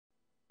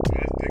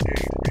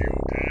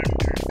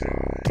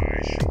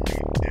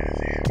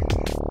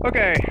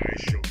Okay,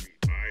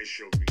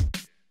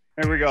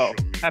 here we go.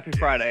 Happy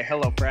Friday.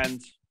 Hello,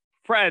 friends.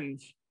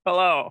 Friends,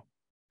 hello.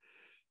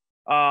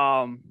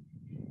 Um,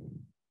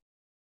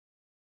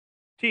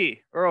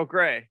 Tea, Earl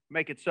Grey,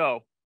 make it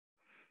so.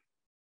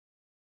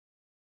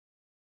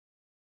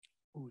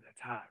 Ooh,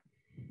 that's hot.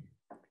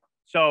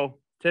 So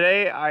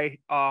today I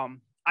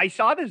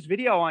saw this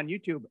video on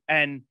YouTube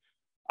and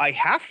I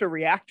have to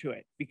react to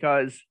it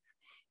because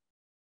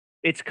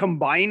it's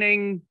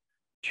combining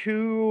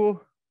two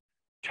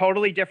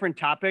totally different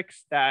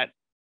topics that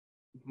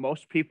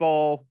most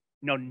people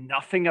know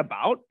nothing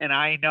about, and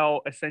I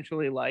know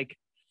essentially like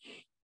a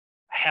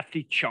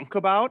hefty chunk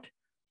about.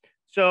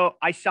 So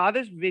I saw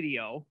this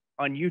video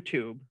on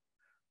YouTube,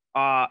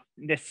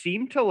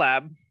 Nassim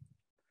Taleb,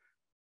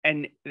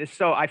 and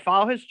so I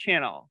follow his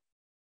channel,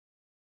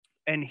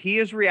 and he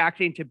is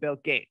reacting to Bill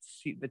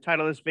Gates. The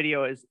title of this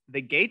video is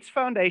 "The Gates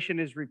Foundation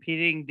is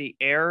Repeating the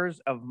Errors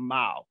of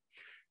Mao,"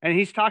 and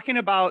he's talking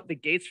about the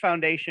Gates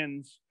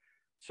Foundation's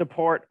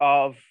support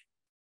of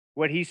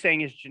what he's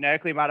saying is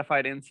genetically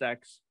modified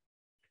insects,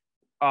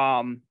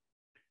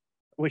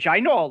 which I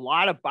know a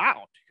lot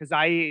about because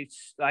I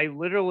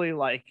literally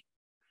like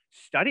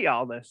study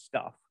all this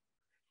stuff.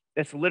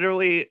 It's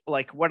literally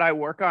like what I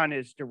work on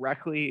is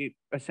directly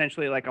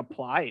essentially like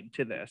applied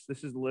to this.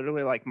 This is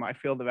literally like my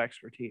field of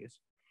expertise.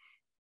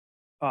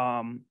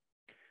 And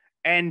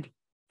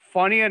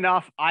funny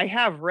enough, I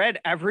have read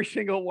every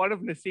single one of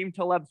Nassim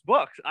Taleb's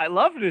books. I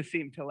love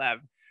Nassim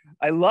Taleb.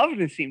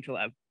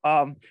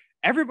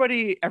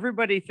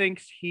 Everybody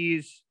thinks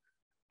he's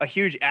a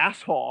huge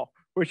asshole,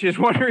 which is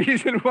one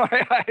reason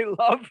why I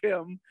love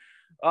him.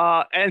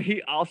 And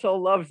he also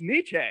loves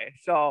Nietzsche.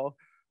 So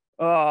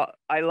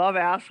I love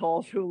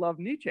assholes who love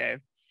Nietzsche.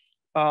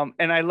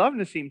 And I love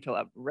Nassim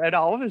Taleb. Read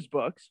all of his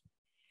books.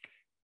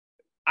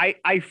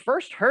 I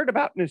first heard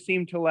about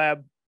Nassim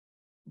Taleb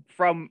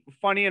from,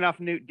 funny enough,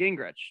 Newt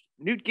Gingrich.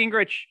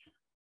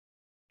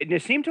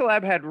 Nassim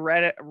Taleb had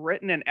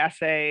written an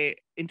essay,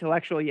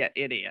 Intellectual Yet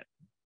Idiot.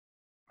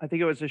 I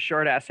think it was a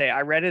short essay.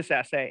 I read his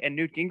essay, and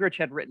Newt Gingrich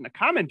had written a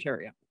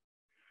commentary on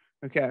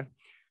it. Okay.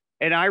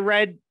 And I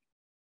read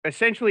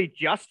essentially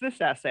just this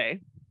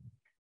essay.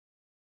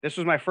 This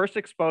was my first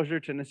exposure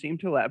to Nassim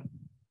Taleb.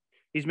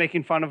 He's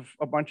making fun of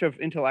a bunch of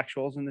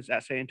intellectuals in this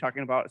essay and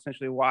talking about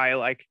essentially why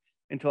like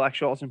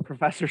intellectuals and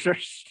professors are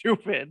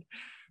stupid.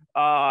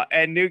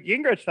 And Newt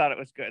Gingrich thought it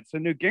was good. So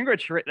Newt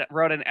Gingrich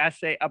wrote an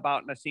essay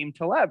about Nassim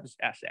Taleb's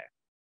essay.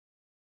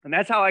 And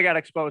that's how I got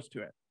exposed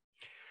to it.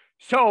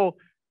 So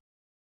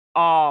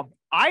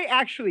I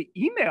actually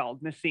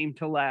emailed Nassim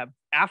Taleb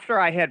after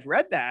I had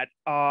read that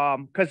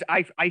because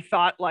I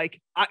thought like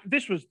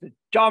this was the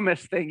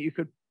dumbest thing you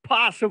could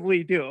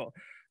possibly do.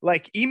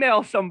 Like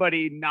email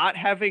somebody not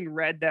having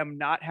read them,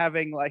 not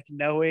having like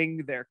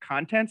knowing their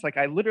contents. Like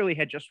I literally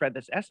had just read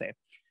this essay.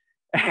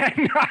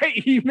 And I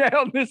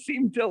emailed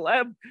Nassim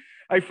Taleb.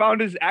 I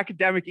found his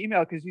academic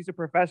email because he's a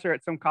professor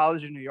at some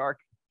college in New York.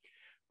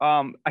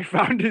 I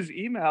found his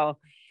email,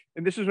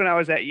 and this was when I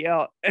was at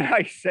Yale, and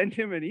I sent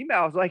him an email.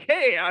 I was like,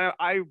 hey,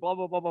 I blah,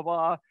 blah, blah, blah,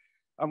 blah.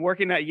 I'm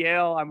working at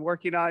Yale. I'm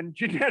working on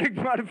genetic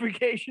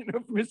modification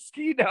of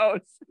mosquitoes,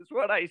 is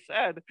what I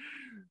said.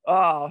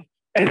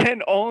 And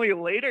then only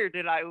later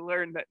did I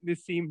learn that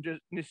Nassim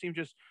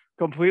just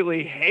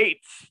completely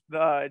hates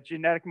the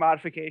genetic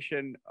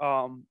modification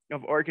of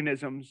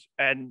organisms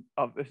and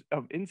of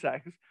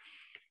insects.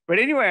 But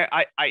anyway,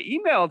 I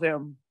emailed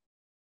him,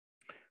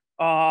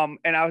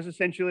 and I was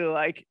essentially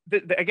like,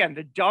 again,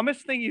 the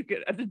dumbest thing you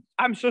could,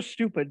 I'm so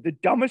stupid, the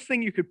dumbest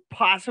thing you could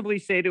possibly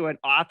say to an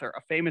author,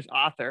 a famous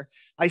author.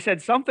 I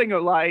said something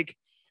like,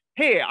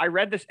 hey, I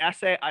read this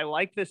essay. I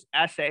like this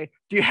essay.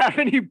 Do you have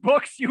any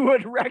books you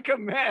would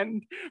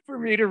recommend for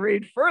me to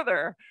read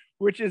further?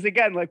 Which is,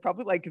 again, like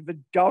probably like the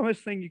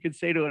dumbest thing you could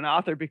say to an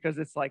author, because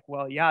it's like,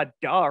 well, yeah,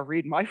 duh,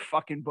 read my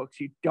fucking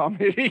books, you dumb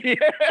idiot,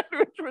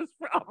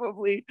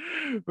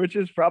 which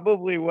is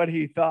probably what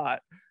he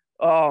thought.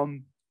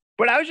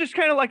 But I was just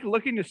kind of like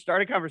looking to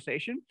start a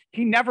conversation.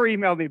 He never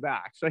emailed me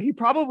back. So he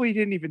probably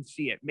didn't even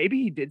see it.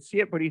 Maybe he did see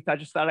it, but he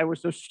just thought I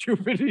was so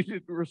stupid he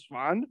didn't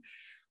respond.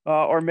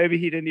 Or maybe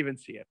he didn't even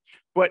see it.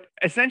 But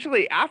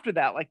essentially after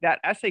that, like that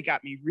essay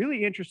got me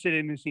really interested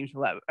in Nassim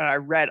Taleb. And I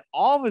read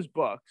all of his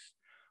books.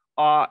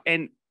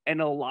 And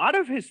a lot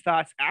of his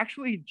thoughts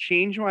actually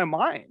changed my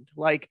mind.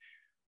 Like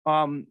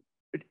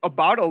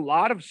about a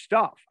lot of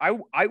stuff.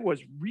 I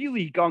was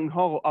really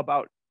gung-ho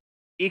about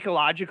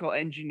ecological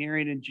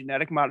engineering and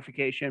genetic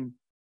modification.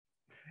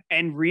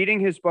 And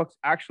reading his books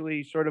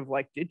actually sort of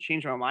like did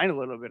change my mind a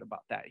little bit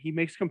about that. He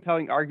makes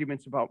compelling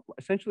arguments about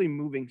essentially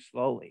moving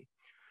slowly.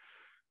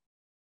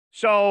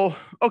 So,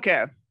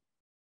 okay.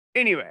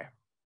 Anyway,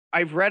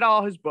 I've read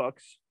all his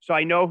books, so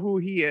I know who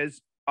he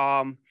is.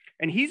 And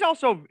he's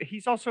also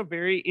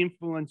very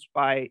influenced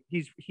by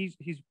he's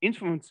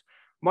influenced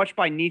much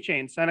by Nietzsche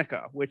and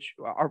Seneca, which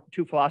are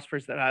two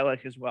philosophers that I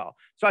like as well.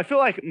 So I feel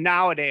like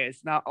nowadays,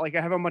 now like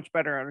I have a much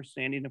better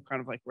understanding of kind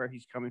of like where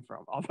he's coming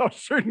from. Although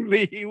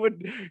certainly he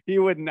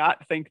would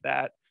not think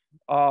that.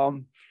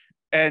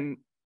 And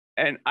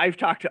I've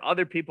talked to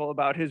other people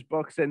about his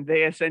books, and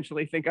they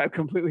essentially think I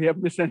completely have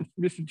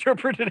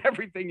misinterpreted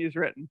everything he's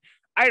written.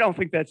 I don't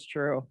think that's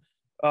true.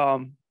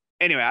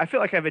 Anyway, I feel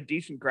like I have a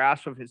decent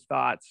grasp of his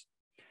thoughts.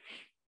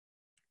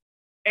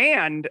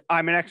 And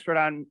I'm an expert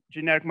on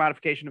genetic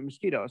modification of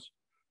mosquitoes.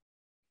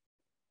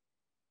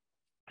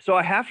 So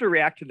I have to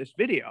react to this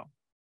video.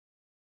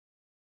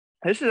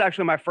 This is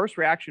actually my first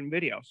reaction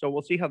video, so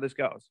we'll see how this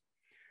goes.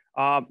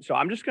 So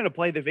I'm just going to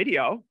play the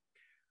video,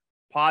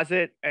 pause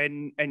it,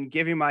 and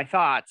give you my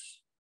thoughts.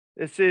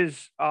 This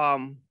is,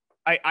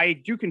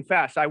 I do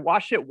confess, I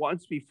watched it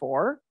once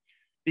before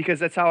because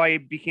that's how I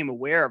became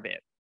aware of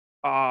it.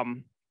 All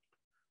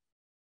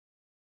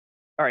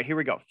right, here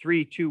we go.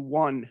 3, 2,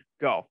 1,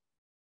 go.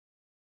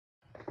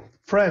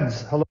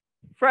 Friends, hello.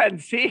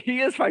 Friends, see, he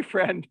is my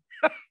friend.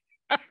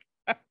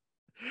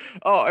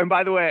 Oh, and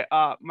by the way,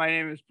 my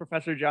name is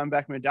Professor John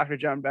Beckmann, Dr.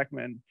 John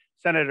Beckmann,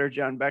 Senator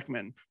John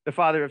Beckmann, the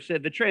father of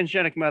sin, the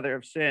transgenic mother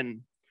of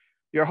sin,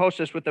 your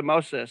hostess with the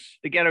mostess,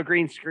 the ghetto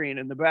green screen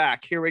in the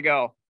back. Here we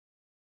go.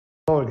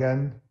 Hello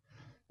again.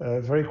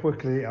 Very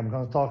quickly, I'm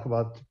going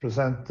to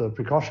present the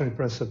precautionary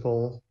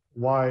principle,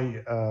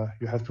 why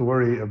you have to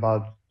worry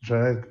about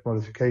genetic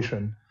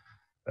modification,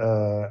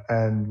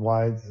 and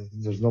why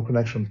there's no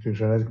connection between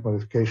genetic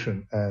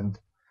modification and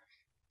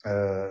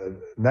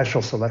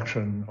natural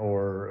selection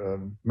or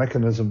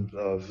mechanisms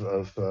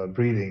of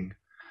breeding,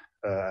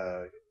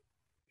 by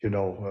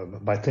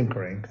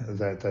tinkering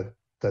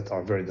that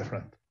are very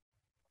different.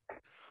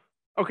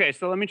 Okay,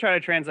 so let me try to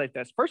translate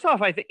this. First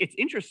off, I think it's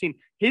interesting.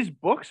 His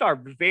books are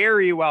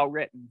very well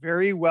written,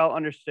 very well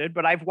understood,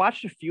 but I've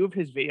watched a few of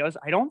his videos.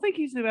 I don't think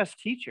he's the best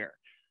teacher.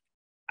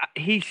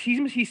 He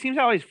seems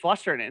always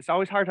flustered, and it's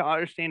always hard to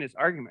understand his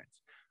arguments.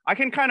 I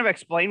can kind of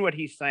explain what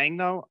he's saying,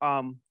 though.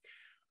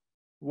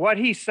 What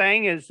he's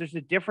saying is there's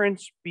a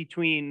difference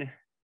between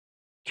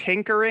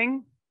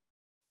tinkering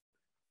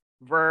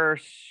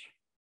versus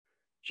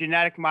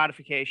genetic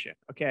modification,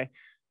 okay?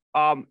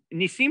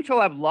 Nassim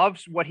Taleb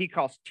loves what he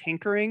calls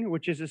tinkering,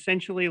 which is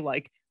essentially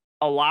like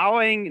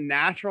allowing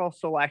natural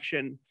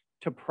selection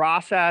to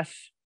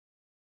process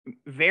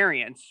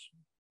variants,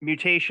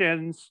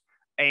 mutations,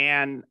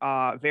 and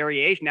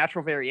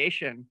natural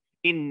variation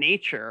in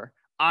nature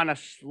on a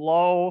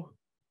slow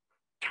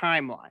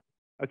timeline,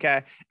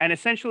 okay? And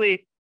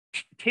essentially,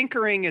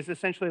 tinkering is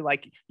essentially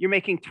like you're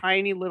making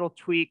tiny little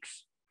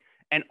tweaks,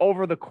 and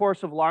over the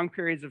course of long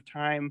periods of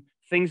time,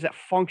 things that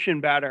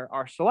function better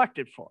are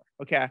selected for,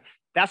 okay?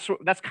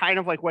 That's kind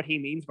of like what he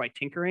means by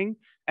tinkering.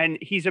 And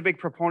he's a big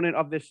proponent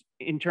of this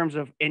in terms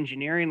of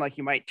engineering, like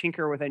you might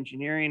tinker with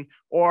engineering,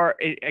 or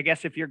I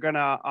guess if you're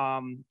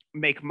gonna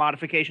make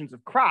modifications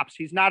of crops,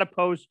 he's not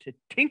opposed to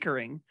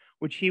tinkering,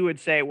 which he would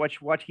say,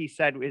 what he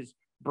said is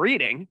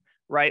breeding,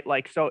 right?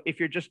 Like, so if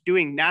you're just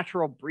doing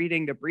natural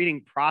breeding, the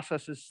breeding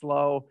process is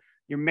slow,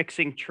 you're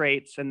mixing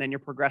traits, and then you're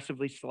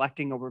progressively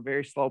selecting over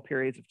very slow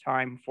periods of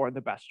time for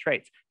the best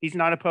traits. He's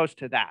not opposed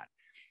to that.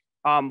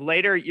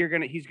 Later,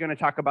 he's gonna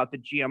talk about the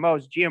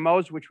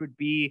GMOs, which would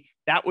be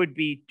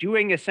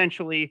doing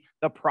essentially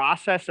the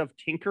process of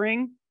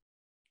tinkering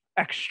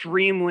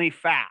extremely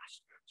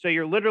fast. So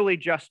you're literally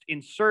just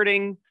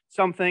inserting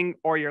something,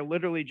 or you're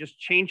literally just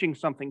changing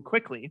something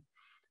quickly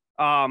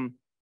in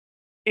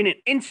an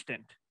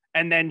instant,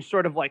 and then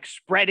sort of like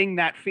spreading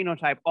that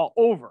phenotype all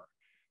over.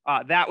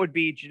 That would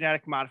be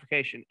genetic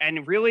modification.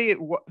 And really,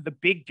 the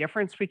big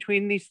difference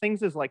between these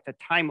things is like the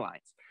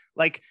timelines.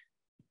 Like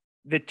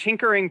the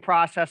tinkering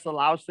process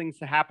allows things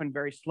to happen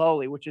very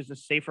slowly, which is a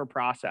safer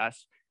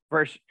process,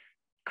 versus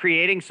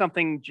creating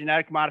something,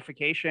 genetic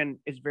modification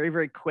is very,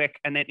 very quick,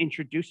 and then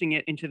introducing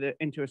it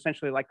into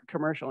essentially like a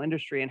commercial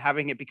industry and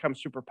having it become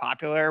super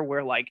popular,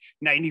 where like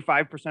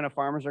 95% of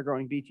farmers are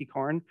growing BT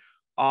corn.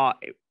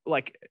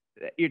 Like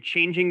you're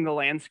changing the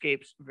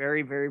landscapes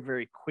very, very,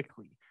 very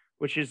quickly,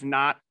 which is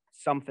not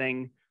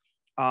something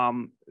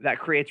that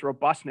creates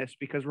robustness,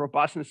 because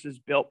robustness is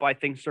built by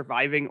things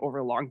surviving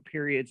over long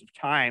periods of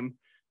time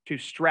to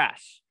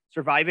stress,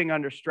 surviving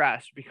under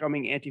stress,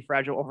 becoming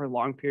anti-fragile over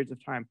long periods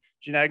of time.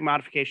 Genetic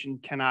modification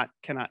cannot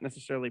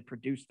necessarily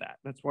produce that.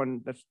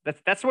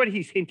 That's what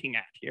he's hinting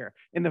at here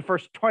in the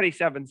first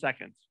 27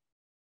 seconds.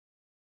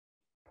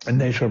 And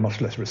nature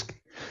much less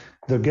risky.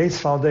 The Gates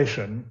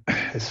Foundation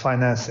is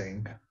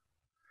financing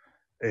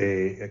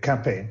a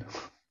campaign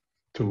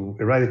to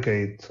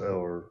eradicate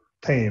or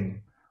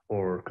tame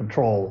or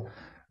control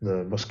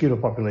the mosquito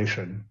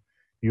population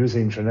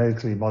using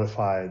genetically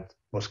modified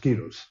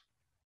mosquitoes.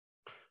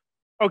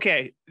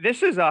 Okay,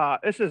 this is a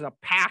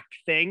packed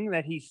thing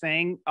that he's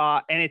saying,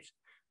 and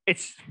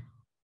it's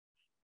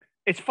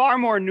far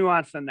more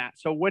nuanced than that.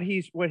 So what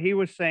he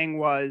was saying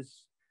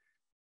was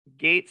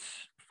Gates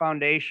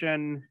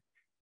Foundation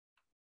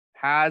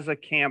has a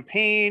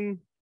campaign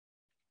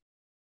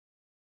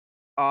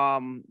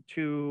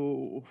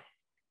to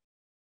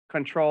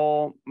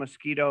control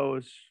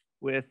mosquitoes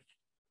with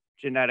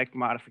genetic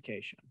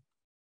modification.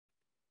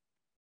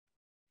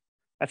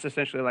 That's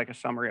essentially like a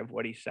summary of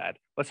what he said.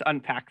 Let's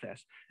unpack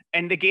this.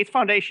 And the Gates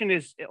Foundation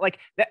is like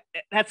that.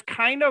 That's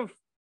kind of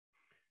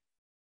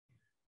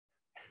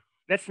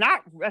that's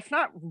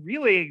not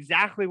really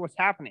exactly what's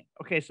happening.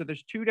 Okay, so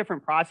there's two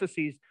different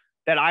processes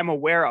that I'm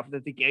aware of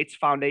that the Gates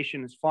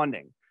Foundation is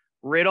funding.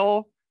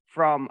 Riddle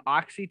from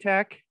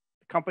Oxitec,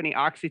 the company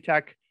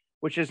Oxitec,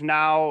 which is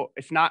now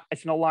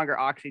it's no longer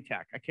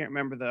Oxitec. I can't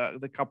remember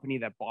the company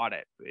that bought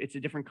it. It's a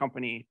different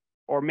company,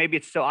 or maybe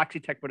it's still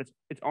Oxitec, but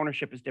its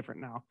ownership is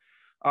different now.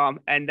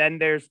 And then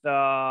there's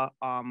the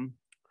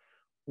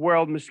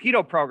World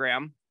Mosquito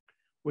Program,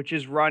 which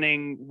is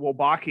running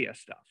Wolbachia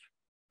stuff.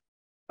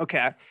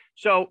 Okay,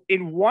 so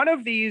in one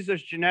of these,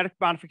 there's genetic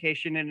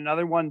modification. In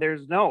another one,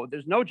 there's no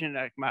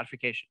genetic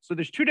modification. So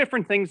there's two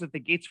different things that the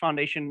Gates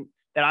Foundation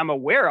that I'm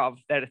aware of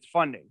that it's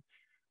funding.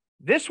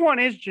 This one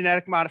is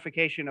genetic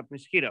modification of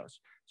mosquitoes.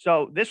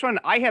 So this one,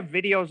 I have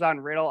videos on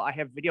Riddle. I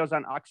have videos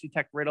on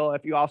Oxitec Riddle.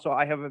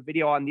 I have a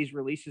video on these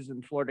releases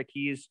in Florida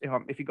Keys.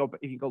 If you go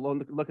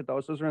look at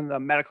those are in the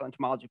medical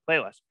entomology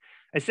playlist.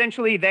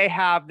 Essentially,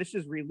 this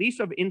is release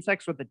of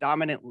insects with the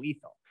dominant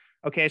lethal.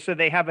 Okay, so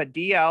they have a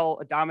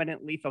DL, a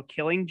dominant lethal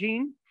killing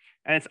gene,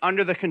 and it's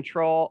under the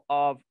control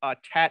of a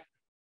TET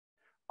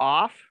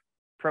off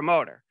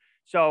promoter.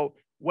 So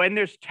when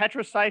there's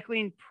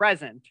tetracycline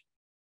present,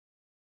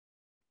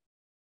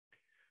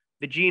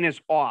 the gene is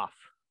off.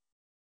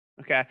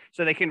 Okay,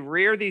 so they can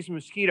rear these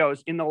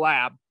mosquitoes in the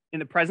lab in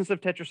the presence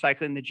of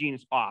tetracycline. The gene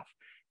is off.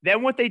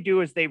 Then what they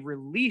do is they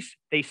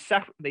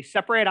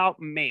separate out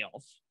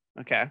males.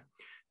 Okay,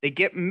 they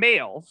get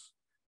males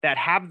that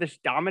have this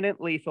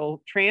dominant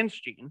lethal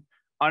transgene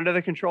under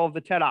the control of the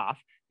TET off.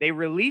 They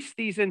release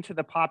these into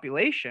the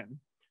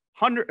population,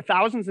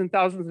 thousands and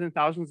thousands and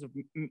thousands of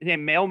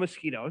male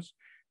mosquitoes.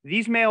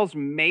 These males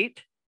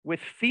mate with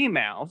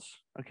females.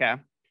 Okay,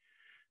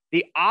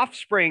 the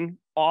offspring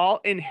all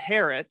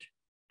inherit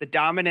the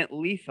dominant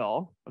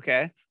lethal.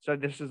 Okay, so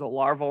this is a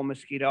larval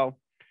mosquito.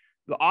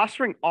 The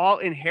offspring all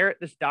inherit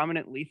this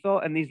dominant lethal,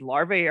 and these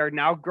larvae are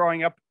now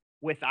growing up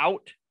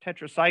without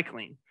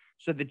tetracycline.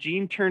 So the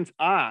gene turns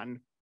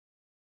on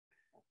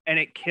and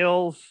it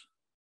kills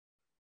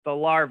the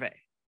larvae.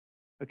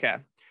 Okay,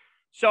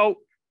 so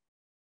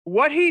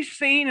what he's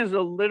saying is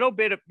a little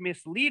bit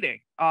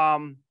misleading.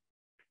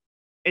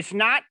 It's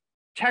not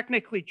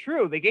technically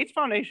true. The Gates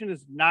Foundation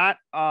is not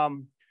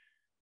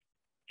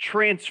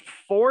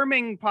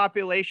transforming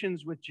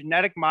populations with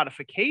genetic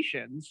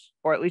modifications,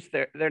 or at least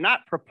they're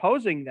not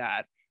proposing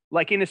that.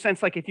 Like in a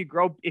sense, like if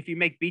you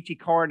make BT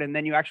corn and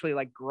then you actually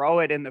like grow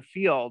it in the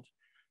field,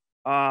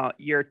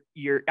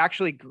 you're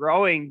actually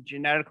growing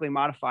genetically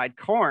modified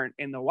corn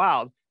in the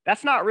wild.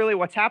 That's not really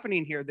what's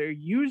happening here. They're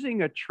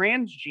using a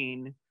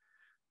transgene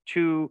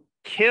to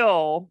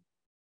kill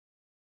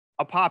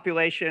a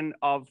population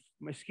of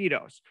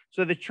mosquitoes.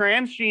 So the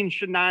transgene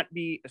should not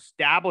be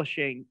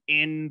establishing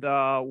in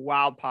the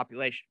wild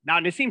population. Now,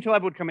 Nassim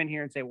Taleb would come in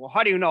here and say, well,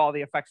 how do you know all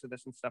the effects of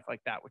this and stuff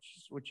like that?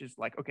 Which is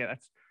like, okay,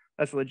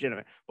 that's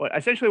legitimate. But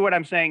essentially what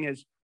I'm saying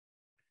is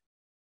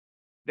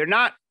they're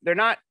not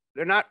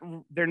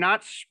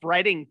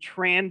spreading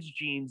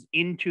transgenes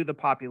into the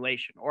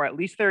population, or at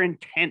least their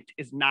intent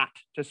is not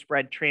to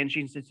spread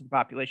transgenes into the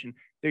population.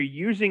 They're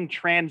using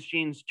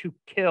transgenes to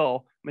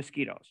kill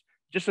mosquitoes.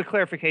 Just a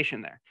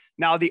clarification there.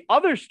 Now, the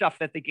other stuff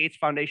that the Gates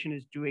Foundation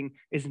is doing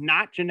is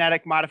not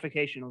genetic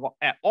modification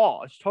at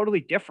all. It's totally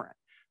different.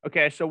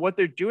 Okay, so what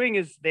they're doing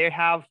is they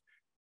have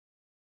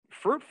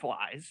fruit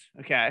flies,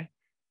 okay,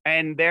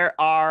 and there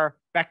are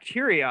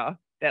bacteria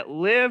that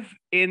live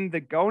in the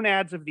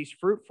gonads of these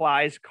fruit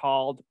flies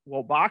called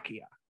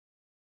Wolbachia.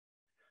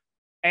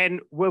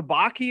 And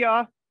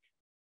Wolbachia,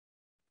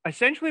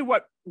 essentially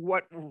what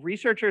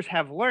researchers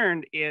have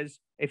learned is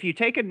if you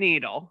take a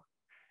needle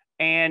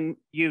and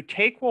you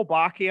take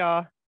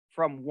Wolbachia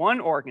from one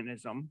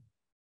organism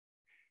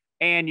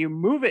and you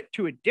move it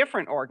to a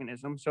different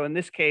organism, so in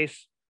this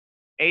case,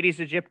 Aedes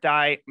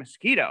aegypti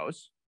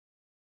mosquitoes,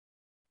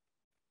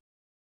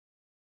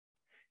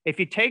 if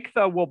you take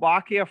the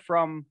Wolbachia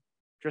from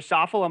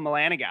Drosophila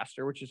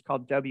melanogaster, which is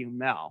called W.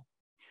 mel,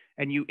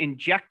 and you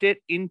inject it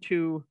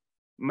into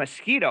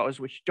mosquitoes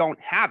which don't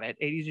have it,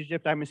 Aedes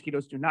aegypti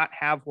mosquitoes do not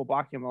have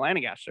Wolbachia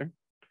melanogaster.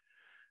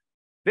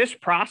 This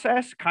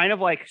process kind of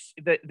like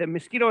the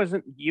mosquito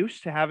isn't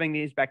used to having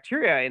these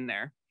bacteria in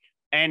there,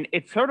 and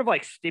it sort of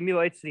like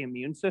stimulates the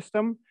immune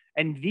system,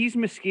 and these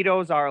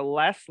mosquitoes are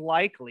less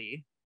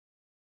likely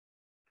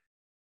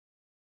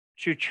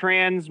to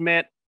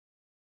transmit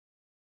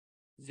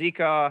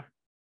Zika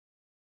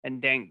and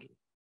dengue.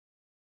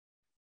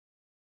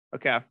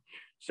 Okay,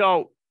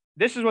 so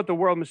this is what the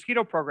World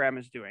Mosquito Program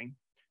is doing.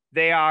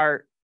 They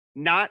are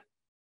not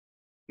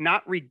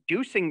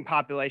reducing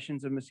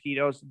populations of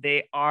mosquitoes.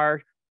 They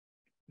are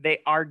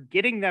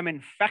getting them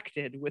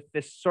infected with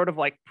this sort of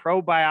like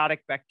probiotic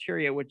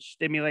bacteria, which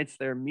stimulates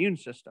their immune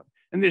system.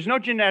 And there's no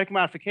genetic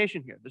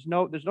modification here. There's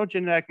no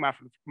genetic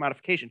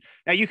modification.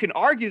 Now, you can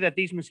argue that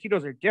these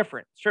mosquitoes are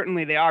different.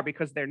 Certainly they are,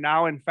 because they're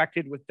now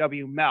infected with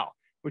W. mel,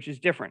 which is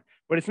different,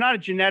 but it's not a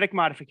genetic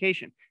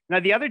modification. Now,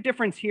 the other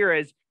difference here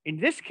is, in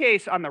this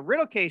case, on the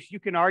Riddle case, you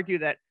can argue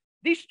that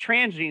these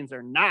transgenes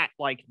are not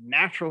like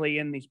naturally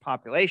in these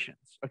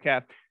populations,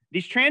 okay?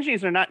 these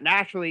transgenes are not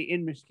naturally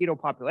in mosquito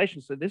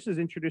populations. So this is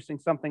introducing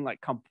something like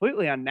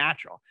completely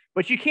unnatural.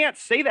 But you can't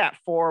say that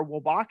for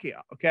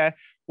Wolbachia, okay?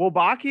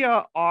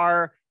 Wolbachia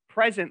are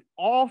present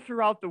all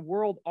throughout the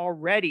world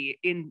already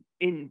in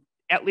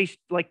at least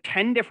like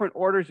 10 different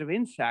orders of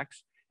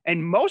insects.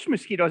 And most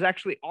mosquitoes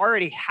actually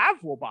already have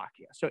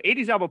Wolbachia. So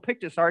Aedes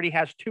albopictus already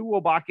has 2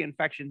 Wolbachia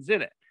infections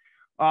in it.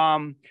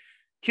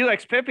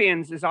 Culex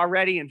pipiens is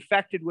already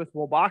infected with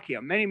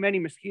Wolbachia. Many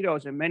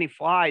mosquitoes and many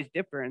flies,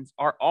 dipterans,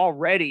 are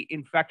already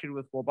infected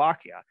with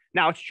Wolbachia.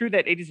 Now, it's true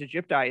that Aedes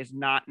aegypti is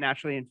not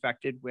naturally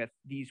infected with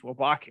these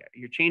Wolbachia.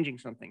 You're changing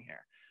something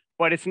here.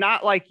 But it's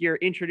not like you're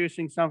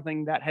introducing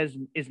something that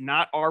is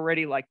not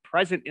already like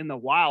present in the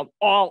wild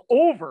all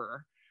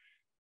over.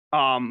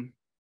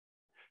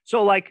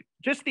 So like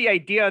just the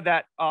idea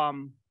that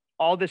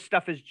all this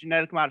stuff is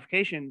genetic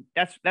modification,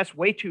 that's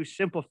way too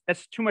simple.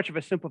 That's too much of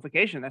a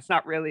simplification. That's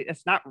not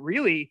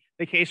really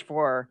the case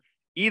for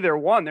either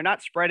one. They're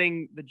not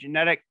spreading the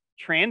genetic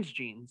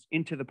transgenes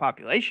into the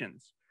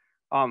populations.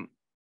 And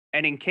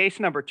in case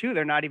number 2,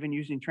 they're not even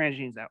using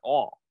transgenes at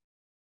all.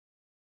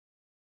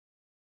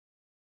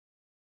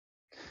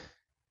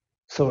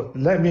 So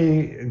let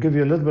me give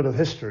you a little bit of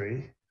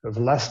history. The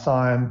last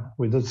time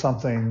we did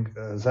something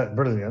that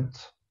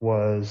brilliant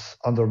was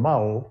under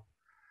Mao.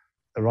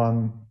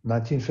 Around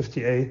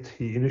 1958,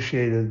 he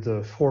initiated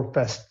the 4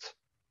 Pest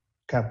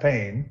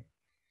campaign,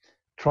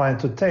 trying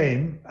to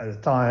tame, at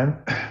the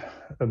time,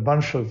 a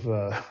bunch of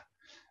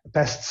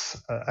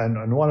pests.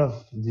 And one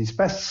of these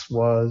pests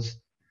was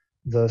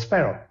the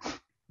sparrow,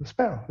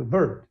 the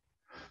bird.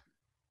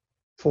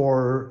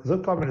 For the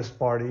Communist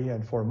Party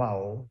and for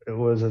Mao, it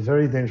was a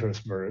very dangerous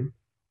bird.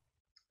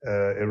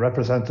 It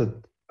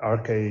represented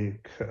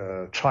archaic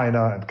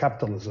China and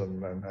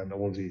capitalism and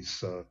all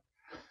these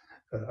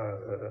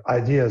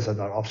ideas that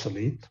are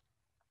obsolete.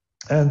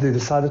 And they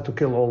decided to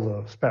kill all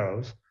the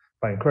sparrows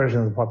by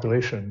encouraging the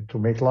population to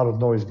make a lot of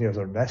noise near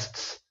their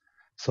nests.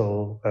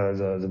 So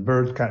the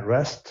bird can't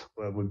rest,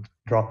 would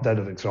drop dead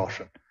of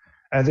exhaustion.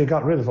 And they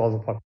got rid of all the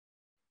population.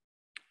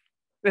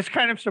 It's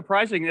kind of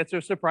surprising. It's a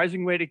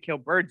surprising way to kill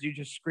birds. You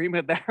just scream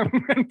at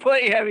them and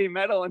play heavy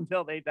metal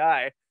until they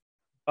die.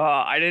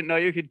 I didn't know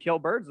you could kill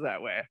birds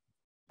that way.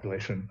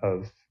 Population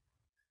of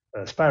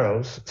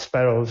sparrows.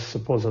 Sparrows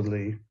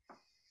supposedly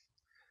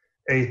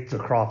ate the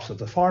crops of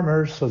the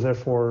farmers, so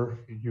therefore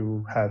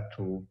you had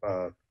to,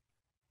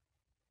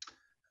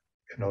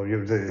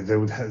 they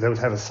would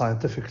have a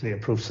scientifically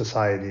improved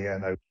society.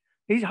 And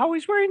he's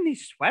always wearing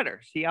these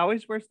sweaters. He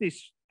always wears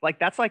these, like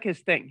that's like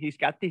his thing. He's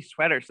got these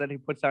sweaters that he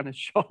puts on his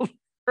shoulders.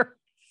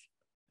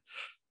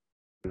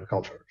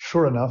 Culture.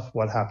 Sure enough,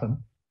 what happened?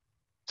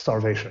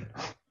 Starvation.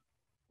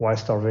 Why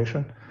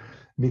starvation?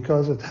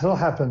 Because it so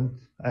happened,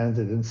 and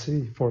they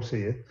didn't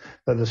foresee it,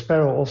 that the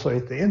sparrow also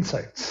ate the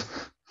insects.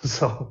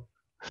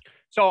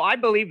 So I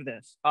believe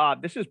this.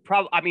 This is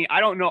probably, I mean, I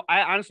don't know.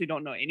 I honestly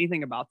don't know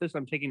anything about this.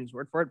 I'm taking his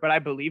word for it, but I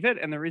believe it.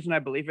 And the reason I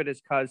believe it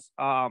is because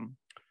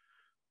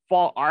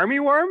fall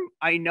armyworm,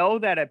 I know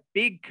that a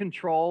big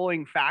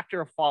controlling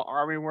factor of fall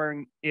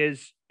armyworm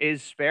is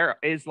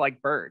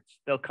like birds.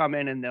 They'll come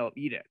in and they'll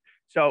eat it.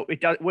 So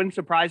wouldn't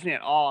surprise me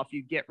at all if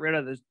you get rid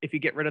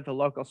of the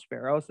local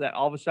sparrows, that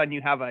all of a sudden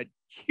you have a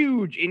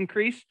huge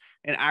increase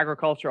in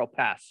agricultural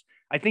pests.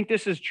 I think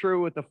this is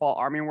true with the fall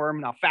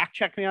armyworm. Now fact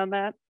check me on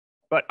that,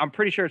 but I'm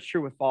pretty sure it's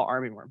true with fall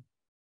armyworm.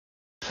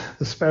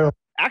 The sparrow.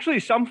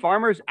 Actually, some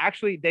farmers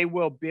they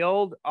will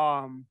build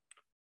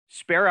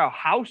sparrow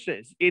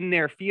houses in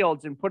their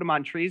fields and put them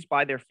on trees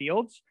by their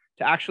fields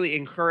to actually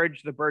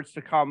encourage the birds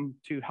to come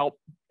to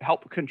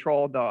help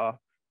control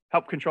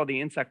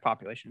the insect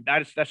population.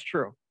 That's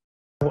true.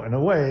 In a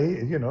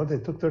way, they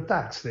took their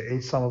tax. They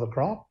ate some of the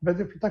crop, but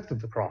they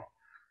protected the crop.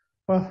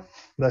 Well,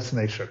 that's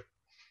nature.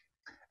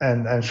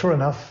 And sure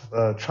enough,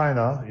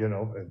 China, in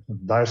a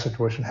dire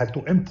situation, had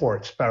to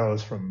import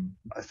sparrows from,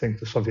 I think,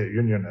 the Soviet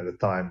Union at the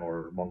time,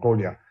 or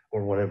Mongolia,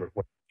 or whatever.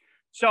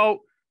 So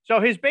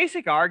his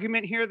basic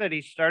argument here that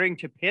he's starting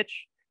to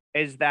pitch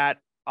is that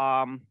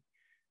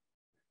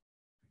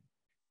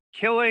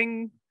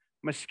killing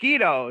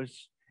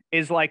mosquitoes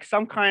is like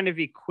some kind of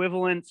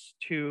equivalence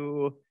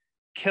to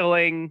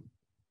killing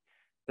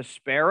the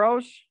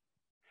sparrows.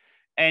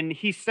 And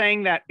he's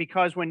saying that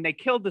because when they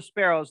killed the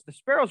sparrows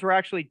were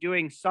actually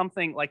doing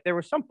something, like there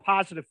was some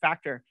positive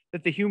factor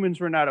that the humans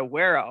were not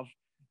aware of,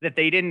 that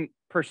they didn't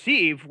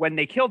perceive when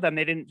they killed them.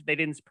 They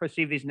didn't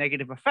perceive these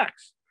negative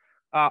effects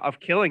of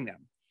killing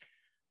them.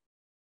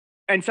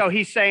 And so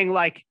he's saying,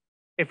 like,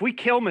 if we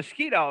kill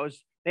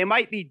mosquitoes, they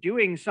might be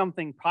doing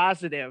something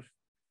positive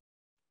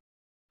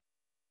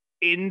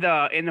in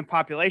the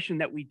population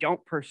that we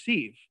don't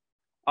perceive.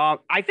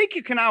 I think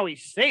you can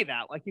always say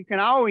that. Like you can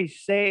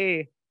always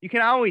say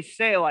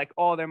like,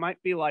 oh, there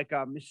might be like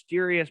a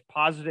mysterious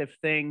positive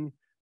thing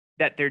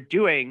that they're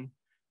doing,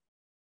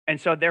 and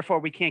so therefore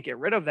we can't get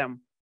rid of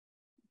them.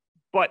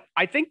 But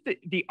I think that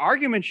the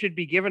argument should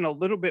be given a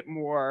little bit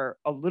more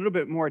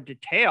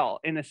detail,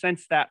 in the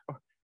sense that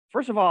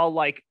first of all,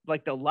 like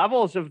the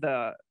levels of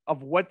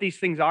what these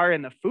things are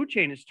in the food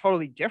chain is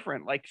totally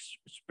different. Like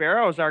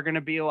sparrows are going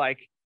to be like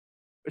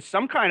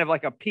some kind of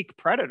like a peak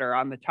predator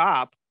on the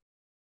top.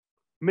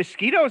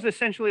 Mosquitoes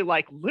essentially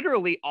like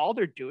literally all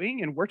they're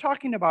doing, and we're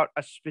talking about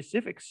a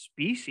specific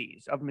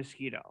species of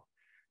mosquito.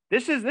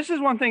 This is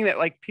one thing that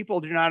like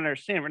people do not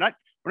understand.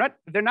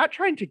 They're not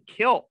trying to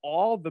kill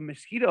all the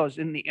mosquitoes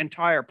in the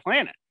entire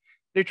planet.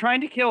 They're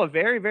trying to kill a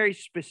very, very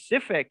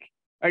specific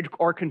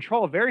or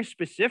control a very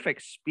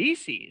specific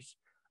species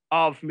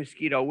of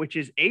mosquito, which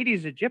is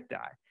Aedes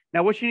aegypti.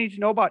 Now, what you need to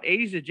know about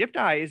Aedes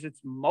aegypti is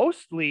it's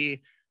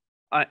mostly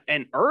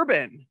an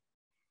urban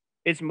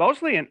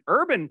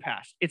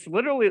pest. It's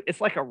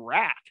like a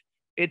rat.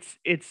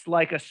 It's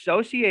like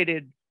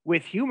associated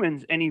with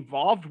humans and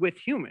evolved with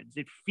humans.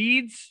 It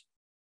feeds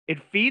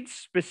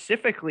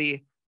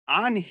specifically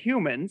on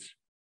humans,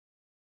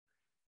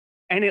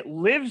 and it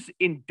lives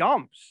in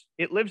dumps.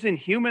 It lives in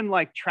human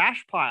like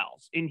trash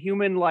piles, in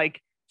human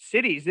like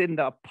cities, in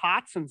the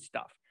pots and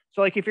stuff.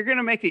 So like if you're going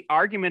to make the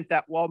argument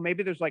that, well,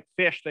 maybe there's like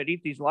fish that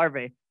eat these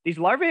larvae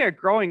are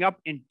growing up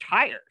in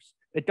tires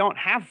that don't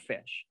have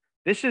fish.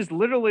 This is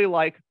literally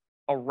like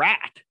a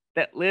rat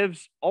that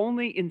lives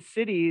only in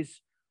cities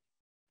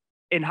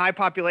in high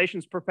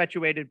populations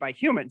perpetuated by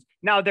humans.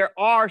 Now, there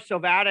are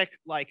sylvatic,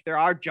 like there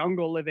are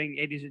jungle living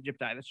Aedes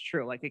aegypti. That's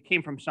true. Like it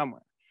came from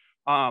somewhere.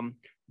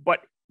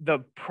 But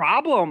the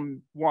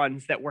problem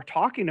ones that we're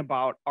talking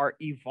about are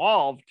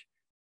evolved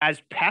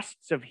as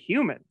pests of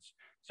humans.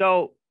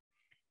 So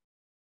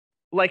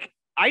like,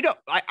 I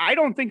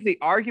don't think the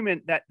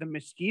argument that the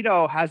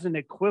mosquito has an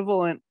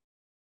equivalent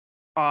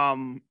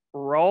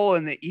role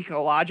in the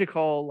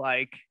ecological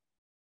like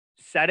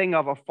setting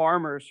of a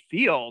farmer's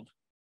field,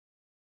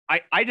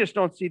 I just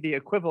don't see the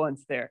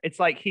equivalence there. It's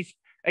like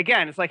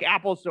it's like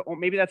apples to,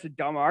 maybe that's a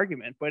dumb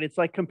argument, but it's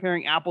like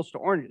comparing apples to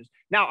oranges.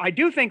 Now, I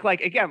do think like,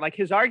 again, like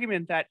his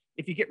argument that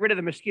if you get rid of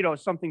the mosquito,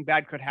 something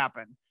bad could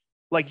happen.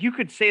 Like you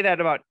could say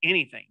that about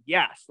anything.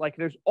 Yes. Like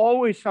there's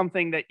always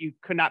something that you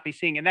could not be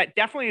seeing. And that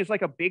definitely is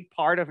like a big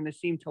part of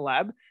Nassim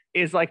Taleb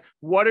is like,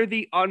 what are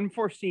the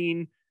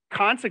unforeseen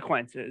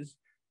consequences?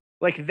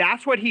 Like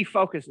that's what he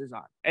focuses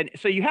on. And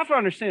so you have to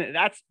understand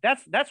that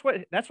that's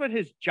what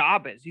his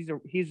job is. He's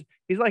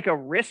like a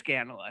risk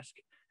analyst.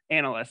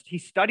 He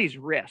studies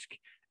risk.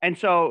 And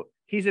so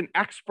he's an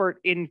expert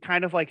in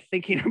kind of like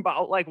thinking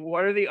about like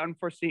what are the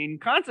unforeseen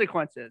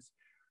consequences.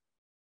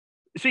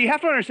 So you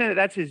have to understand that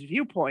that's his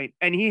viewpoint,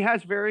 and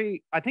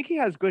I think he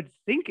has good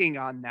thinking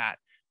on that.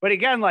 But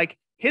again, like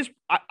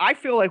I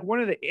feel like one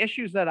of the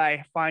issues that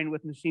I find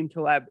with Nassim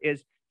Taleb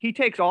is he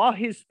takes all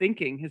his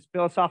thinking, his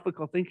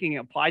philosophical thinking,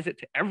 and applies it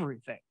to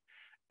everything.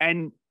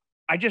 And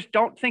I just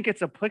don't think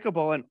it's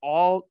applicable in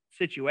all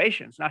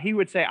situations. Now he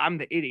would say I'm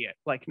the idiot.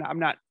 Like, no, I'm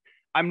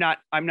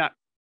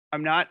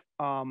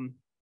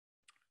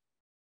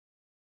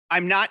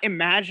not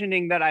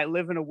imagining that I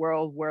live in a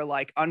world where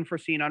like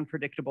unforeseen,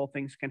 unpredictable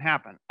things can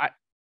happen.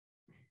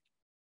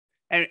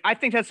 And I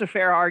think that's a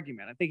fair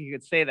argument. I think you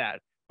could say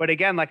that. But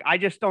again, like I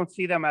just don't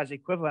see them as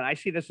equivalent. I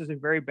see this as a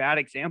very bad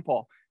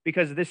example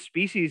because this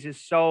species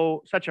is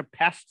such a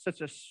pest,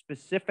 such a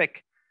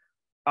specific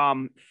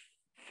thing.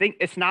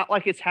 It's not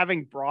like it's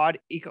having broad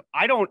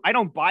I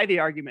don't buy the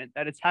argument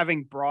that it's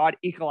having broad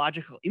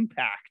ecological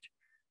impact.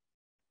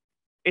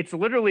 It's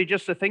literally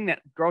just a thing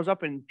that grows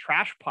up in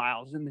trash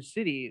piles in the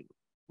city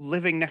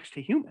living next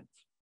to humans.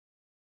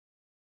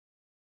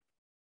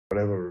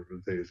 Whatever,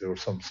 there were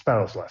some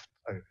sparrows left.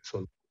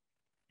 So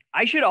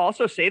I should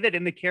also say that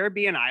in the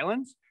Caribbean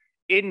islands,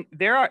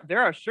 there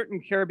are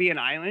certain Caribbean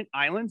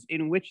islands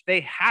in which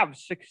they have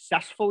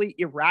successfully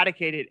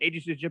eradicated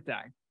Aedes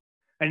aegypti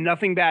and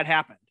nothing bad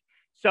happened.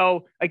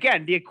 So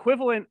again, the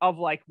equivalent of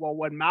like, well,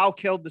 when Mao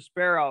killed the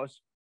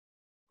sparrows,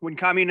 when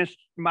communist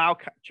Mao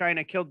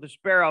China killed the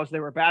sparrows,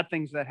 there were bad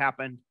things that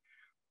happened.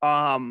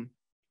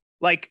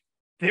 Like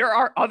there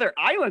are other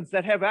islands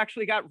that have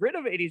actually got rid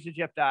of Aedes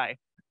aegypti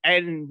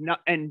and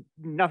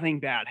nothing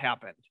bad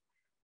happened.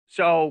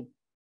 So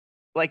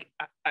like,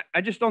 I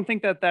just don't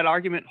think that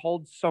argument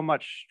holds so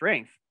much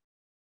strength.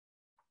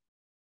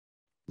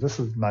 This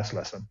is a nice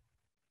lesson.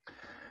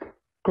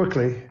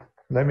 Quickly,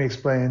 let me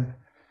explain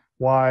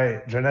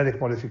why genetic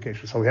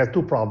modification. So we had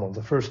two problems.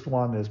 The first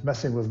one is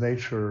messing with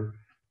nature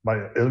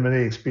by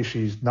eliminating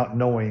species, not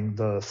knowing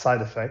the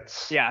side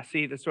effects. Yeah,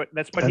 see, that's what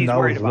he's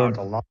worried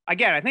about.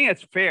 Again, I think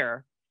it's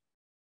fair,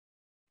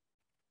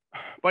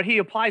 but he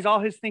applies all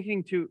his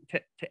thinking to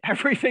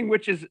everything,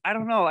 which is, I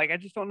don't know, like I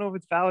just don't know if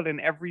it's valid in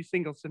every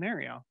single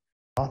scenario.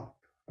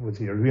 With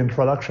the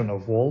reintroduction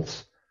of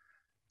wolves,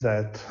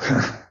 that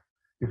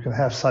you can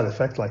have side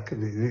effects like the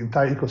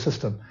entire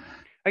ecosystem.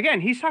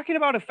 Again, he's talking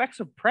about effects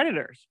of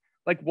predators.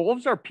 Like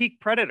wolves are peak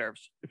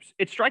predators.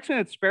 It strikes me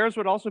that sparrows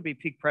would also be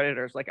peak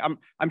predators. Like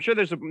I'm sure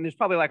there's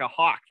probably like a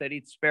hawk that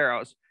eats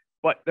sparrows,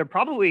 but they're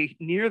probably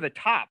near the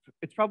top.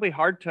 It's probably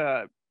hard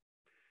to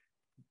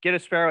get a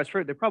sparrow as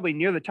fruit. They're probably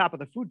near the top of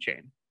the food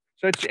chain.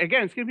 So it's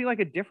going to be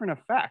like a different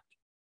effect.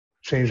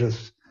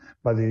 Changes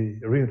by the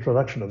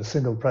reintroduction of a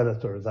single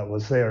predator that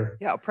was there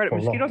Yeah, for a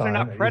long mosquitoes are time.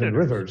 not And predators. even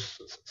rivers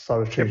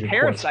started They're changing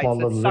course. parasites Small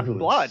that little suck rivulets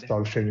blood.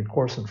 started changing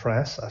course in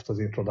France after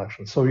the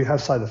introduction. So you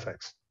have side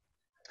effects.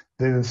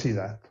 They didn't see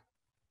that.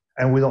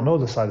 And we don't know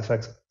the side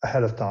effects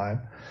ahead of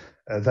time.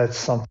 That's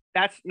something.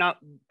 That's not,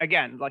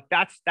 again, like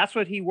that's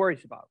what he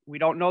worries about. We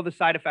don't know the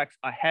side effects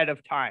ahead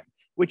of time,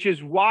 which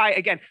is why,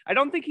 again, I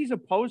don't think he's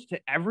opposed to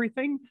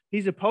everything.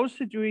 He's opposed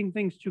to doing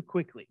things too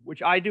quickly,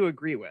 which I do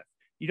agree with.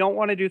 You don't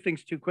want to do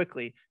things too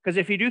quickly, because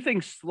if you do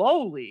things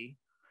slowly,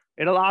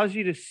 it allows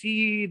you to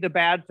see the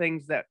bad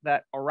things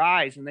that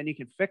arise, and then you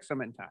can fix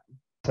them in time.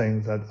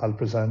 Thing that I'll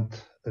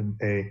present in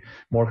a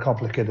more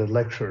complicated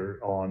lecture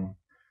on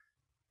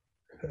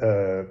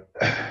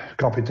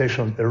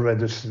computational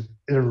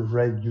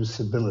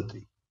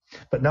irreducibility.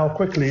 But now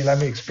quickly, let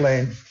me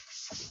explain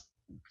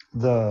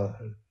why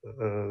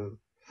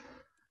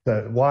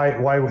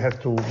we have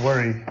to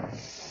worry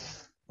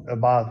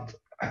about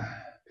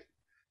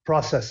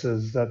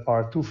processes that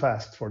are too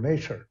fast for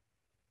nature.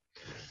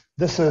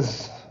 This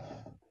is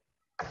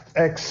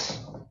X,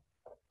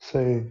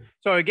 say.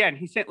 So again,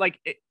 he said, like,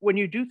 when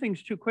you do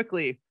things too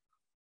quickly,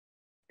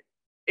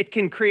 it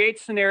can create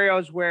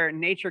scenarios where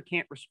nature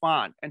can't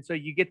respond. And so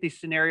you get these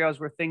scenarios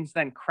where things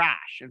then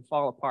crash and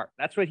fall apart.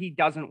 That's what he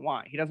doesn't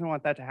want. He doesn't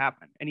want that to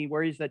happen. And he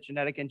worries that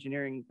genetic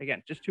engineering,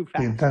 again, just too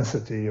fast. The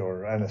intensity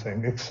or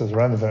anything, X is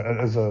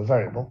a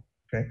variable,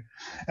 okay?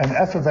 And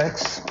f of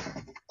X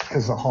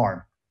is a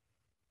harm.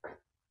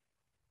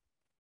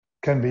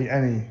 Can be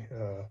any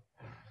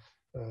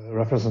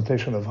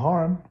representation of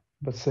harm,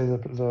 but say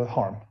the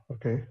harm,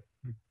 okay?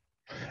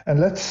 And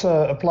let's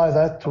apply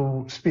that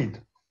to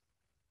speed.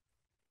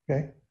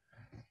 Okay,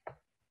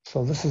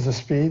 so this is the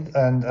speed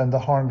and the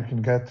harm you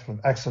can get from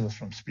accidents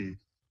from speed.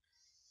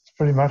 It's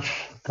pretty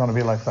much going to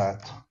be like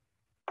that.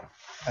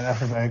 And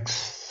f of X,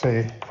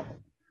 say,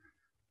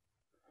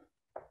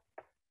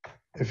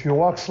 if you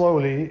walk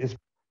slowly, it's.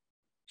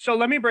 So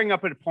let me bring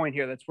up a point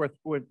here that's worth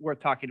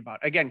talking about.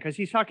 Again, because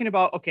he's talking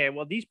about, okay,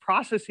 well, these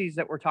processes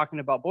that we're talking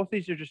about, both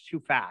these are just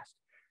too fast.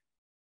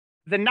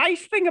 The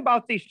nice thing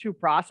about these two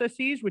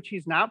processes, which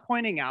he's not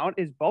pointing out,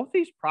 is both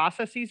these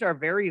processes are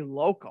very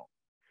local.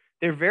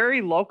 They're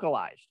very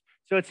localized.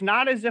 So it's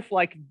not as if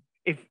like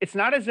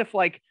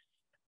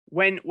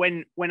when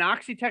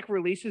Oxytec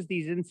releases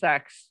these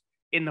insects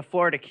in the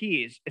Florida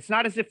Keys, it's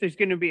not as if there's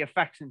going to be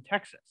effects in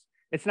Texas.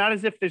 It's not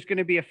as if there's going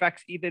to be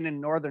effects even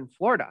in northern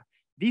Florida.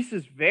 This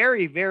is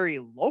very, very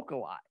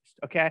localized.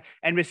 Okay.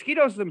 And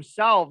mosquitoes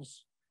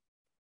themselves,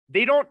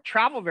 they don't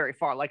travel very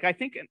far. Like I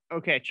think,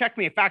 okay,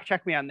 fact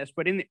check me on this,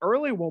 but in the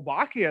early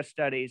Wolbachia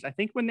studies, I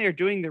think when they're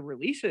doing the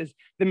releases,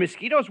 the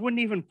mosquitoes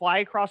wouldn't even fly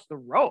across the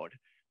road.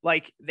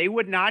 Like they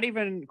would not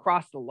even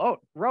cross the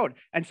road.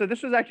 And so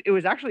it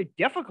was actually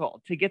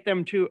difficult to get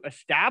them to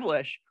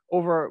establish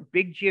over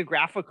big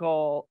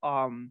geographical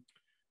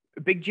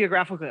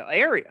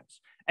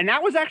areas. And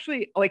that was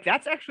actually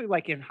that's actually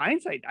like in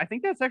hindsight, I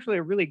think that's actually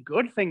a really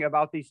good thing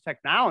about these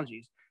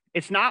technologies.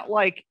 It's not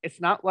like it's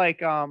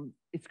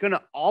going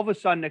to all of a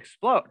sudden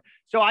explode.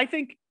 So I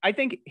think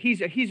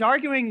he's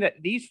arguing that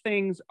these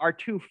things are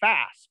too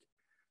fast.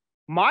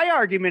 My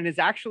argument is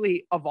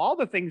actually, of all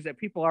the things that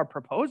people are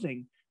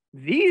proposing,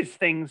 these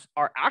things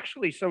are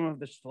actually some of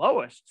the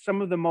slowest,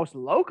 some of the most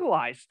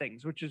localized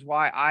things, which is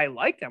why I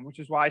like them, which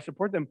is why I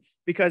support them.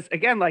 Because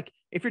again, like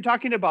if you're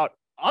talking about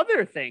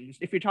other things,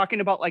 if you're talking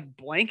about like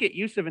blanket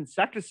use of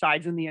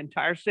insecticides in the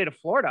entire state of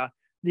Florida,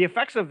 the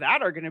effects of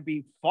that are going to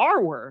be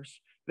far worse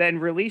than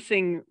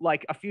releasing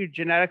like a few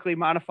genetically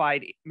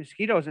modified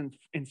mosquitoes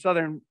in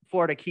southern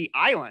Florida Key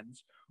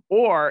Islands,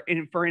 or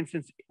for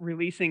instance,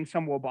 releasing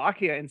some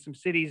Wolbachia in some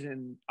cities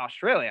in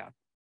Australia.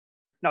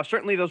 Now,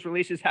 certainly those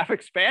releases have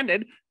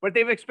expanded, but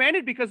they've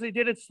expanded because they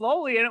did it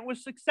slowly and it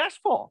was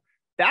successful.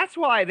 That's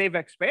why they've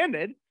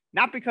expanded,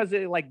 not because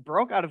it like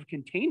broke out of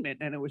containment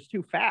and it was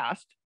too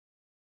fast.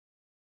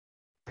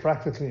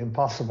 Practically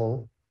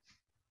impossible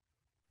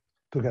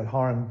to get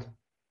harmed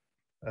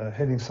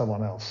hitting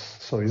someone else.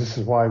 So this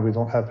is why we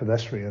don't have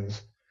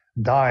pedestrians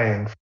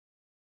dying.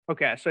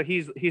 Okay, so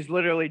he's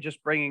literally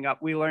just bringing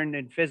up, we learned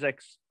in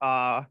physics,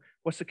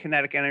 what's the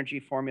kinetic energy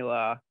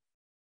formula?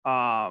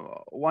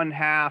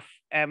 1/2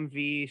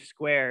 mv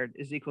squared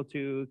is equal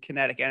to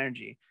kinetic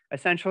energy.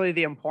 Essentially,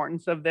 the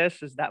importance of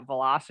this is that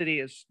velocity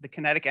is the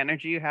kinetic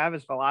energy you have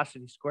is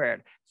velocity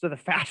squared. So the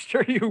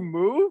faster you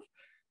move,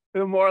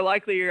 the more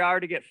likely you are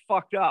to get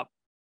fucked up.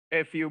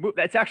 If you move,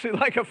 that's actually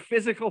like a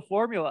physical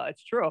formula.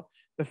 It's true.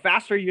 The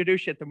faster you do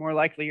shit, the more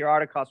likely you are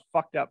to cause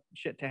fucked up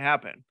shit to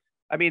happen.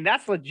 I mean,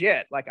 that's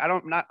legit. Like,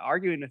 I'm not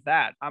arguing with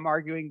that. I'm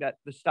arguing that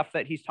the stuff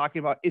that he's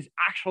talking about is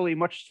actually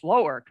much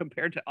slower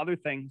compared to other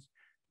things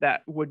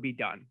that would be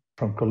done.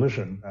 From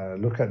collision,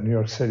 look at New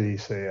York City,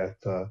 say at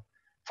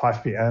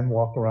 5 p.m.,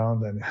 walk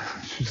around and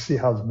you see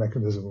how the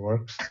mechanism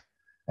works.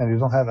 And you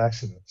don't have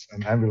accidents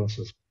and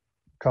ambulances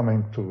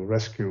coming to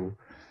rescue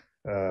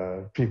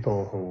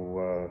people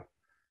who...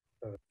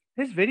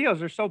 His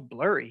videos are so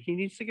blurry. He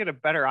needs to get a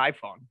better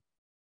iPhone.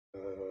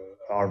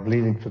 are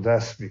bleeding to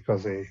death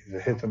because they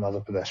hit another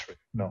pedestrian.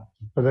 No,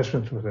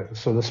 pedestrian to pedestrian.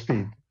 So the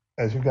speed,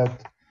 as you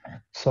get,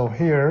 so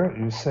here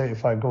you say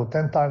if I go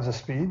 10 times the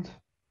speed,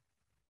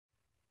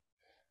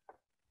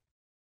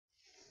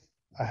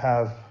 I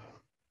have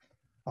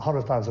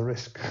 100 times the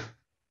risk.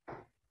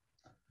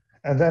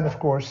 And then, of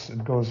course,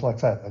 it goes like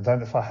that. And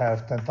then if I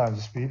have 10 times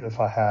the speed, if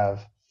I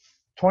have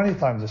 20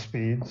 times the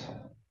speed,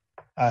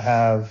 I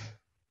have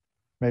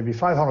maybe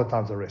 500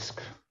 times the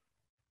risk.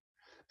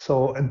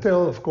 So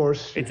until, of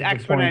course, you It's hit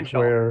the point exponential.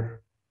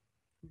 where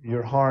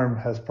your harm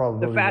has The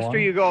probability faster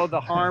 1, you go, the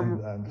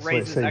harm and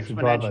raises say if you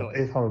drive at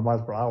exponentially. 800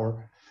 miles per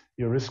hour,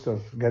 your risk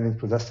of getting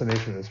to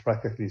destination is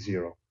practically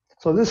 0.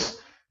 So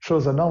this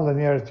shows a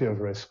nonlinearity of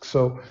risk.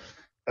 So,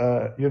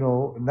 you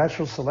know,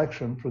 natural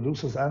selection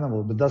produces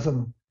animal, but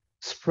doesn't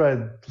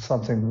spread to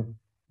something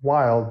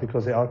wild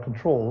because they are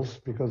controls,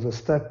 because the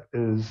step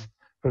is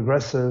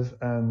progressive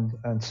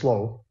and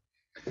slow.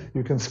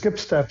 You can skip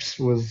steps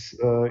with,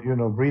 you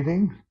know,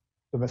 breeding,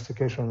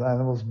 domestication of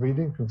animals,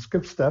 breeding. You can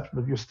skip steps,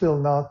 but you're still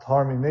not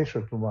harming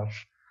nature too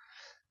much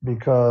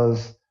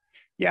because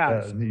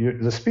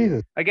the speed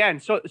is.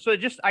 Again, so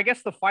just, I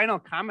guess the final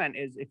comment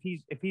is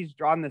if he's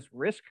drawn this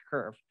risk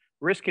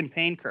and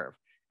pain curve,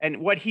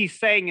 and what he's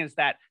saying is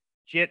that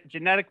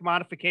genetic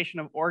modification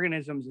of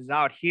organisms is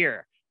out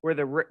here where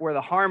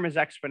the harm is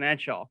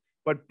exponential,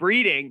 but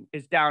breeding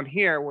is down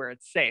here where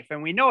it's safe.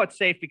 And we know it's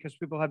safe because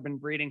people have been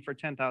breeding for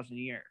 10,000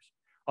 years.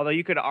 Although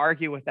you could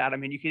argue with that. I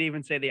mean, you could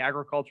even say the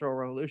agricultural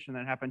revolution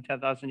that happened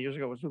 10,000 years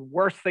ago was the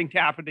worst thing to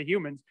happen to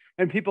humans.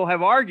 And people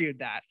have argued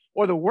that.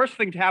 Or the worst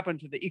thing to happen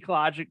to the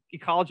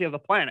ecology of the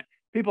planet.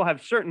 People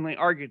have certainly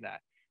argued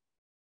that.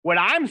 What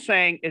I'm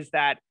saying is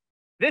that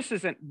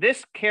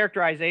this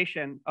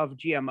characterization of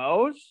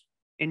GMOs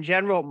in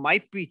general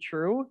might be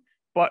true,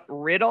 but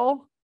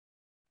Riddle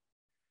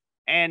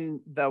and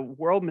the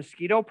World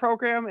Mosquito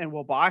Program and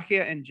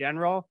Wolbachia in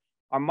general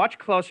are much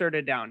closer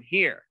to down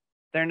here.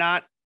 They're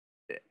not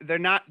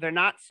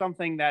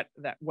something that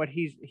what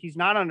he's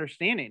not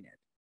understanding it.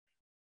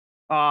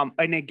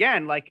 And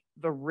again, like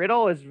the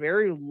riddle is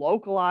very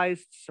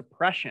localized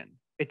suppression.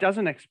 It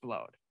doesn't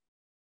explode.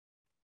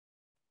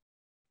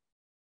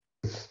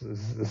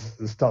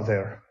 It's not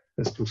there.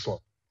 It's too slow.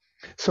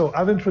 So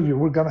I've introduced,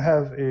 we're going to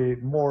have a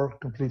more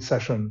complete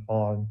session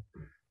on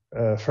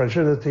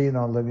fragility,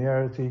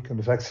 nonlinearity,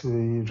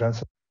 convexity,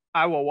 Jensen.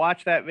 I will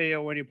watch that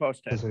video when you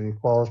post it.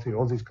 Inequality,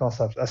 all these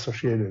concepts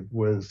associated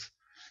with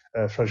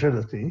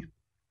fragility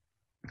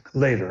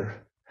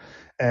later.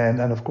 And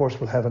then, of course,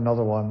 we'll have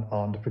another one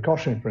on the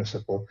precautionary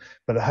principle.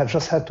 But I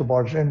just had to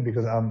barge in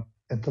because I'm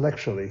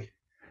intellectually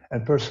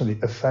and personally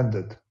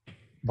offended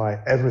by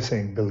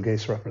everything Bill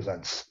Gates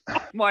represents.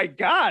 Oh my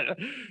God,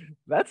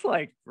 that's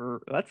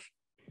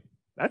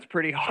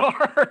pretty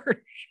harsh.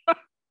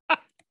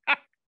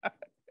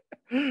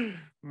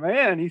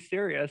 Man, he's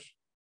serious.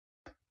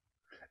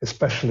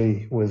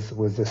 Especially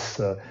with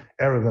this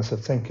arrogance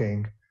of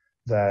thinking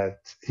that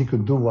he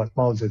could do what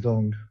Mao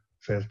Zedong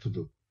failed to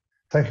do.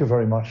 Thank you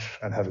very much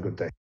and have a good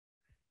day.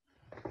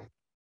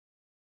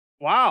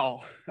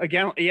 Wow.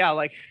 Again, yeah,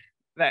 like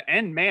that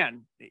end,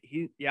 man,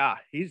 he's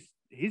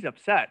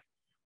upset.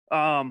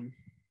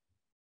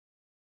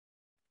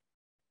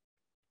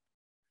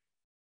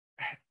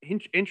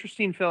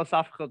 Interesting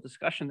philosophical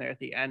discussion there at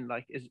the end.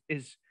 Like,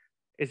 is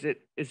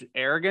it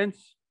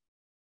arrogance?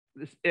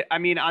 I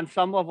mean, on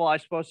some level, I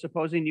suppose,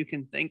 supposing you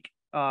can think,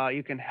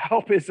 you can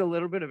help, is a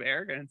little bit of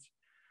arrogance.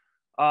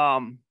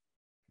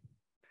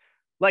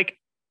 Like,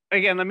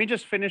 again, let me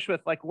just finish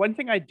with like one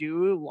thing I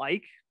do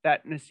like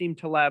that Nassim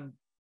Taleb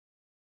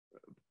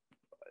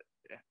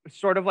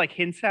sort of like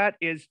hints at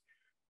is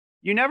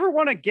you never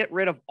want to get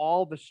rid of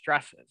all the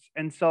stresses.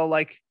 And so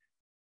like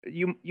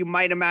you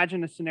might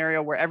imagine a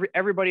scenario where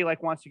everybody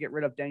like wants to get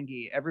rid of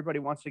dengue, everybody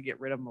wants to get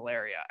rid of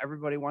malaria,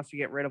 everybody wants to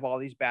get rid of all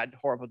these bad,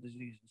 horrible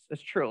diseases.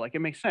 That's true. Like it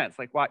makes sense.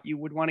 Like what you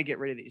would want to get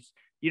rid of these.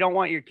 You don't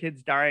want your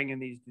kids dying in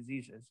these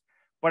diseases.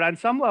 But on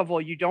some level,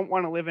 you don't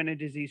want to live in a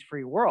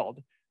disease-free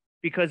world,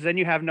 because then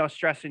you have no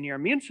stress and your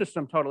immune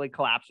system totally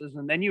collapses.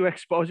 And then you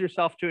expose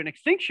yourself to an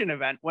extinction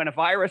event when a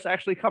virus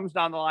actually comes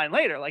down the line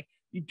later. Like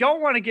you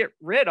don't want to get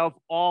rid of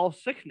all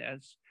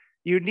sickness.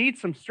 You need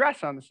some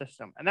stress on the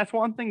system. And that's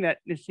one thing that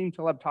Nassim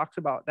Taleb talks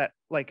about that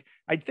like,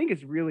 I think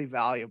is really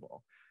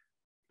valuable.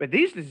 But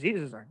these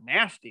diseases are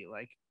nasty.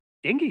 Like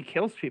dengue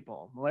kills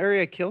people,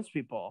 malaria kills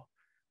people.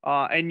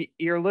 And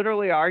you're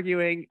literally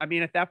arguing, I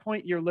mean, at that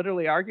point, you're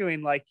literally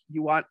arguing like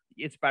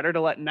it's better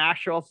to let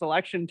natural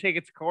selection take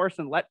its course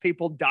and let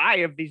people die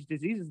of these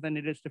diseases than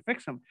it is to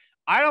fix them.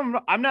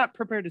 I'm not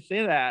prepared to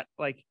say that.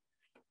 Like,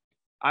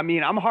 I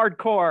mean, I'm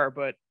hardcore,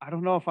 but I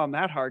don't know if I'm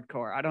that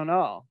hardcore. I don't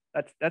know.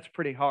 That's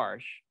pretty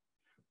harsh,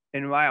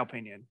 in my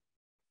opinion.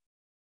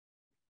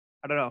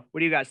 I don't know.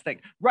 What do you guys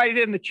think? Write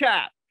it in the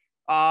chat.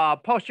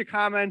 Post your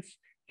comments.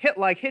 Hit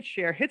like, hit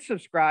share, hit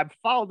subscribe,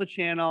 follow the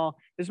channel.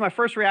 This is my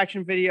first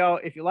reaction video.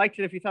 If you liked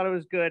it, if you thought it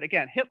was good,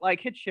 again, hit like,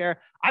 hit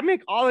share. I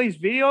make all these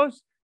videos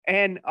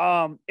And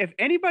if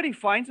anybody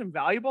finds them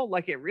valuable,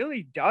 like it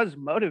really does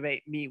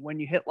motivate me when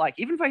you hit like,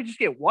 even if I just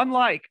get one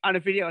like on a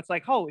video, it's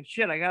like, holy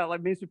shit, I got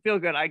like makes me feel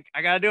good. I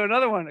gotta do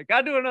another one. I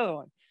gotta do another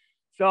one.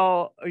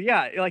 So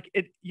yeah, like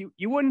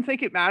you wouldn't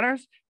think it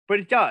matters, but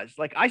it does.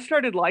 Like I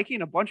started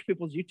liking a bunch of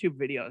people's YouTube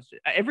videos.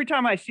 Every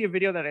time I see a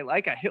video that I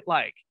like, I hit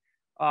like.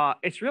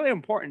 It's really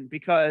important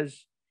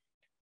because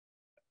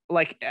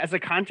like as a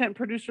content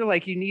producer,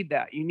 like you need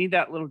that. You need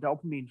that little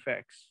dopamine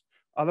fix.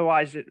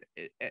 Otherwise,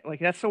 like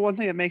that's the one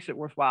thing that makes it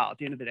worthwhile at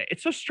the end of the day.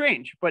 It's so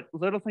strange, but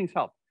little things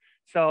help.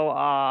 So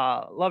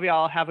love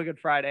y'all. Have a good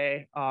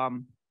Friday.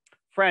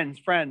 Friends,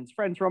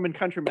 Roman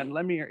countrymen,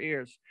 lend me your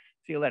ears.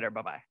 See you later.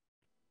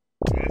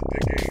 Bye-bye.